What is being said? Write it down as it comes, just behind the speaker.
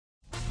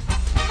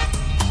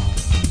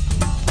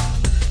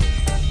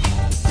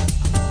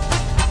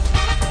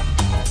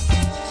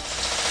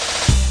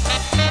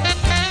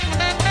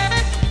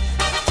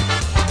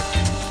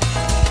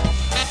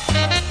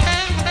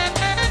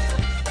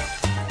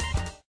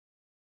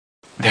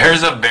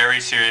There's a very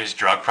serious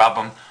drug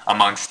problem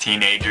amongst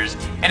teenagers,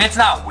 and it's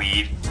not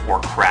weed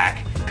or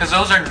crack, because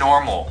those are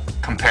normal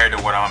compared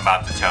to what I'm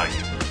about to tell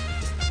you.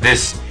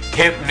 This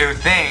hip new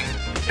thing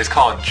is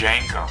called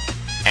jenkem,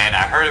 and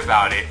I heard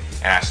about it,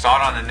 and I saw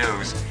it on the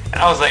news, and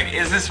I was like,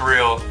 is this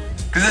real?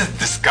 Because this is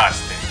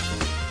disgusting.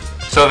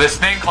 So this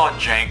thing called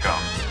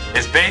jenkem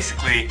is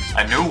basically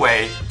a new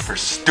way for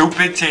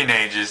stupid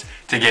teenagers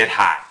to get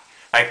high.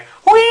 Like,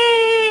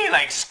 whee!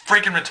 Like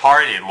freaking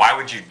retarded. Why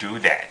would you do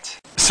that?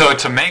 So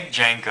to make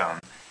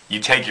jenkem, you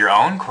take your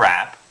own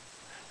crap,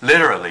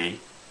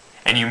 literally,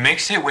 and you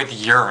mix it with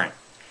urine.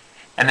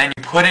 And then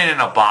you put it in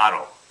a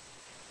bottle.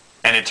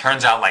 And it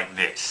turns out like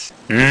this.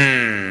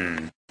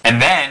 And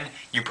then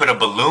you put a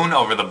balloon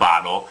over the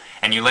bottle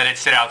and you let it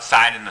sit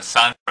outside in the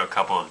sun for a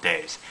couple of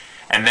days.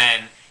 And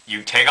then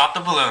you take off the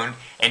balloon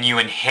and you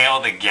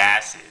inhale the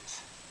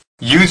gases.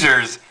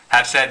 Users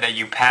have said that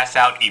you pass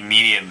out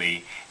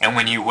immediately, and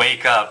when you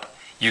wake up,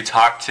 you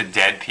talk to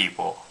dead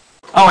people.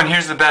 Oh, and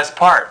here's the best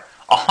part.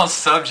 All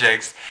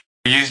subjects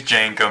who use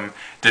jenkem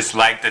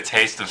dislike the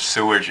taste of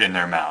sewage in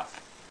their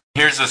mouth.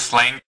 Here's the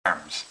slang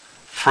terms.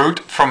 Fruit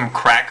from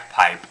crack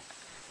pipe,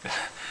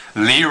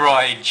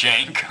 Leroy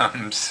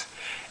Jenkems,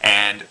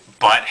 and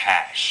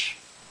Butthash.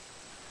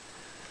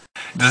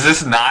 Does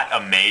this not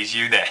amaze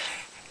you that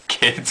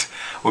kids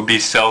would be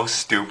so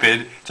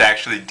stupid to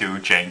actually do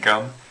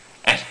jenkem?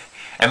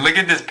 And look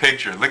at this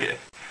picture. Look at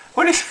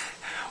what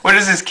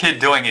is this kid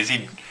doing?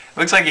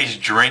 Looks like he's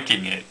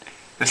drinking it.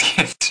 This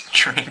kid's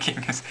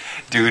drinking his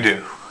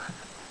doo-doo.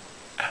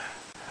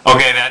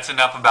 Okay, that's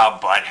enough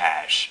about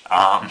Butthash.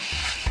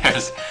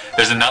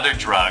 There's another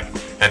drug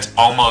that's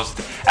almost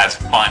as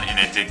fun and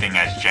addicting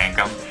as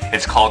jenkem.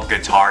 It's called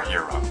Guitar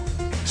Hero.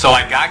 So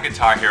I got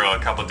Guitar Hero a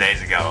couple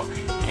days ago,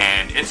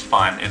 and it's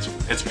fun.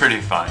 It's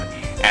pretty fun.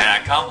 And I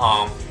come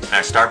home and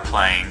I start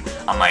playing.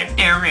 I'm like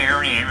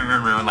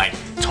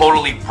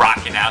totally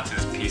rocking out to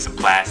this piece of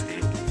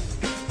plastic.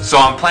 So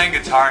I'm playing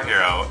Guitar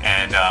Hero,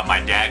 and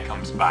my dad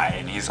comes by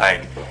and he's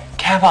like,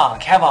 Kevin,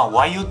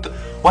 what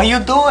you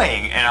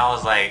doing? And I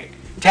was like,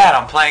 Dad,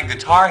 I'm playing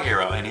Guitar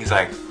Hero. And he's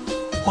like,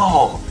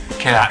 whoa,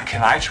 can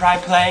I try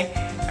play?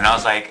 And I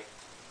was like,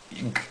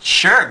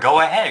 sure, go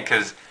ahead,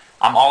 because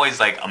I'm always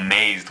like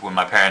amazed when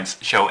my parents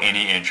show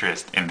any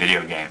interest in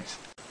video games.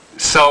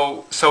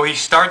 So he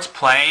starts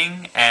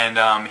playing,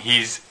 and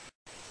he's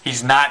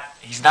not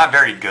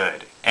very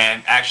good,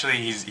 and actually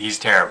he's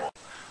terrible.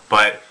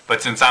 But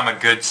since I'm a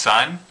good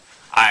son,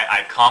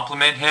 I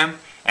compliment him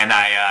and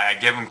I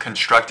give him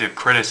constructive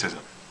criticism.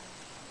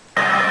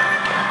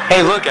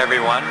 Hey, look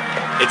everyone,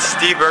 it's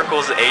Steve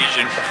Urkel's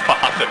Asian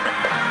father.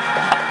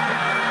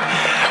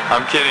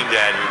 I'm kidding,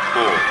 Dad, you're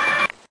cool.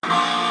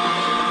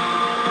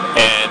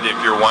 And if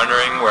you're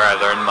wondering where I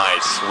learned my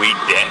sweet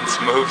dance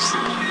moves,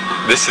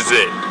 this is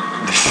it.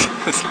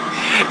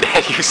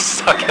 Dad, you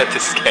suck at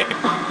this game.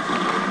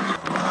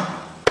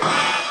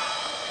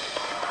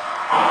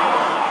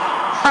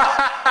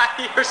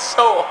 You're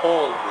so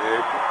old,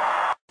 dude.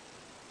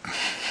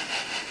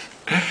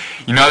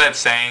 You know that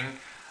saying,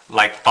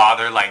 like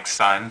father, like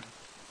son?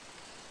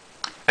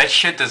 That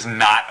shit does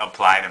not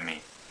apply to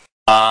me.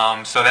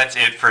 So that's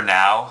it for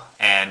now,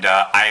 and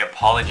I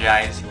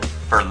apologize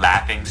for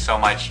laughing so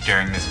much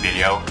during this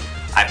video.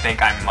 I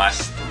think I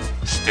must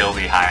still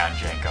be high on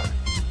jenkem.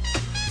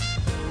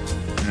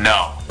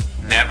 No,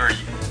 never.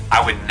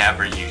 I would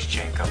never use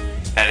jenkem.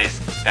 That is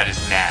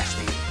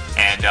nasty.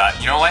 And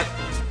you know what?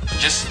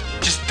 Just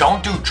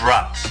don't do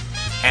drugs,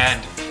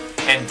 and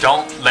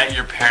don't let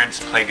your parents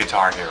play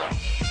Guitar Hero.